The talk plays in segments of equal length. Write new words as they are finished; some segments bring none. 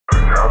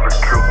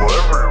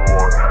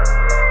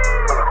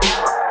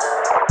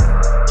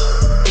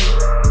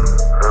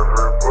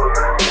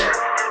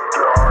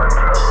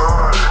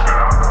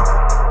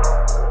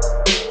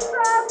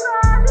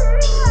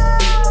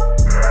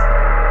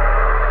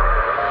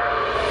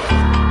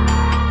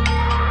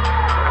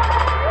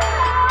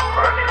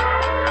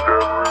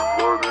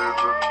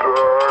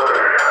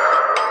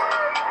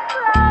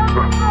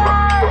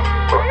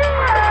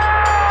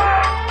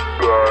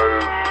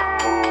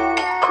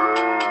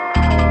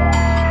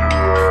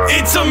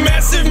It's a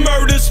massive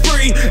murder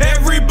spree,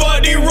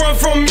 everybody run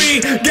from me.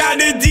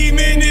 Got a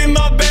demon in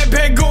my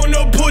backpack,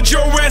 gonna put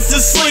your ass to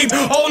sleep.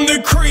 On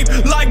the creep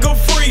like a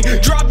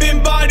freak,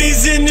 dropping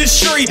bodies in the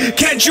street.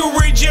 Catch you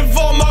reaching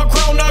for my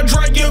crown, I'll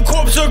drag your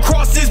corpse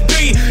across this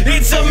beat.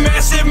 It's a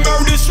massive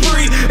murder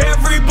spree,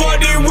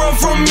 everybody run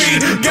from me.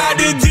 Got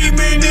a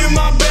demon in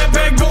my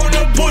backpack,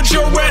 gonna put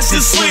your ass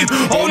to sleep.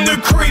 On the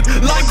creep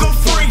like a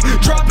freak,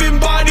 dropping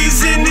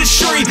bodies in the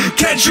street.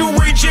 Catch you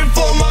reaching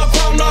for my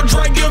crown, I'll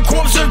drag your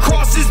corpse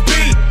across this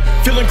beat.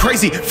 Feeling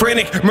crazy,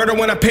 frantic, murder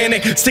when I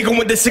panic. Sticking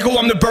with the sickle,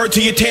 I'm the bird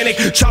to your tannic.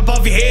 Chop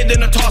off your head,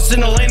 then I toss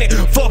in Atlantic.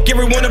 Fuck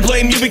everyone to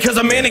blame you because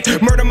I'm manic.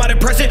 Murder my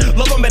depression,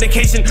 love my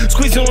medication.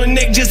 Squeezing on the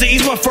neck just to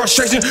ease my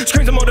frustration.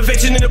 Screams of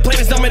motivation in the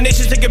planet's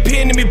domination. Take a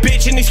pin in me,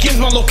 bitch, and these skins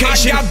my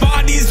location. I got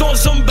bodies on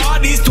some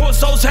bodies,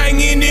 torsos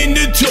hanging in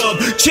the tub.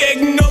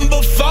 Check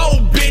number 4,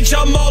 bitch,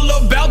 I'm all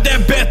about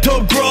that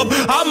bathtub grub.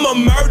 I'm a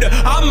murder,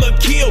 I'm a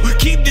kill.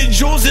 Keep the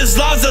jewels as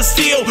lies I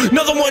steal.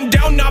 Another one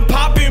down, not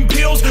popping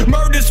pills.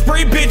 Murder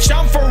spree, bitch,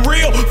 I'm for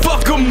real.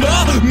 Fuck 'em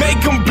up, make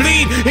 'em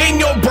bleed. In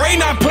your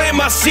brain I plant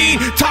my seed.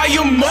 Tie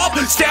 'em up,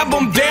 stab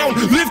 'em down.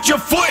 Lift your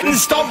foot and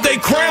stomp they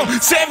crown.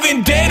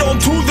 7 dead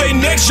onto they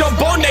necks. Jump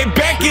on they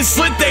back and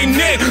slit they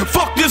neck.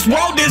 Fuck this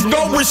world, there's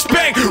no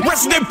respect.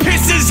 Rest in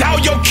piss is how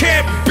your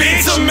camp,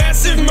 bitch. It's a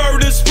massive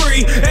murder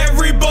spree,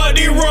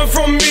 everybody run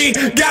from me.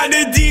 Got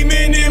a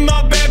demon in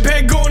my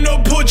backpack, gonna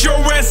put your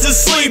ass to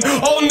sleep.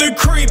 On the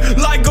creep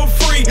like a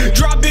freak,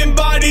 dropping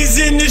bodies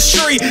in the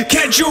street.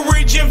 Catch you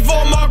reaching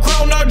for my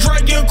crown, I'll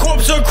drag your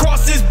corpse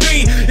across this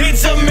beat.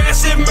 It's a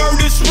massive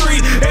murder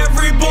spree,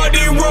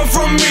 everybody run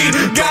from me.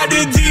 Got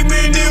a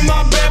demon in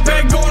my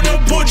backpack, gonna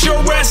put your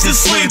ass to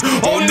sleep.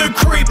 On the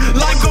creep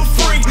like a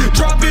freak,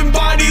 dropping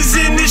bodies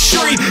in the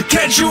street.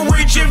 Catch you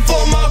reaching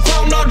for my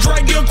crown, I'll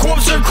drag your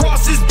corpse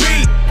across this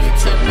beat.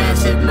 It's a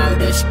massive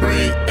murder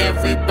spree,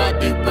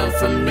 everybody run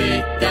from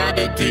me. Got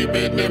a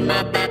demon in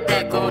my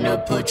backpack, gonna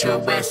put your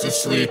ass to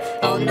sleep.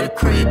 On the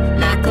creep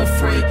like a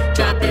freak,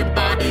 dropping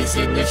bodies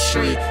in the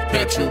street.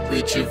 Catch you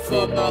reaching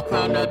for my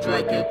crown, I'll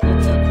drag your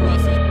corpse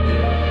across it.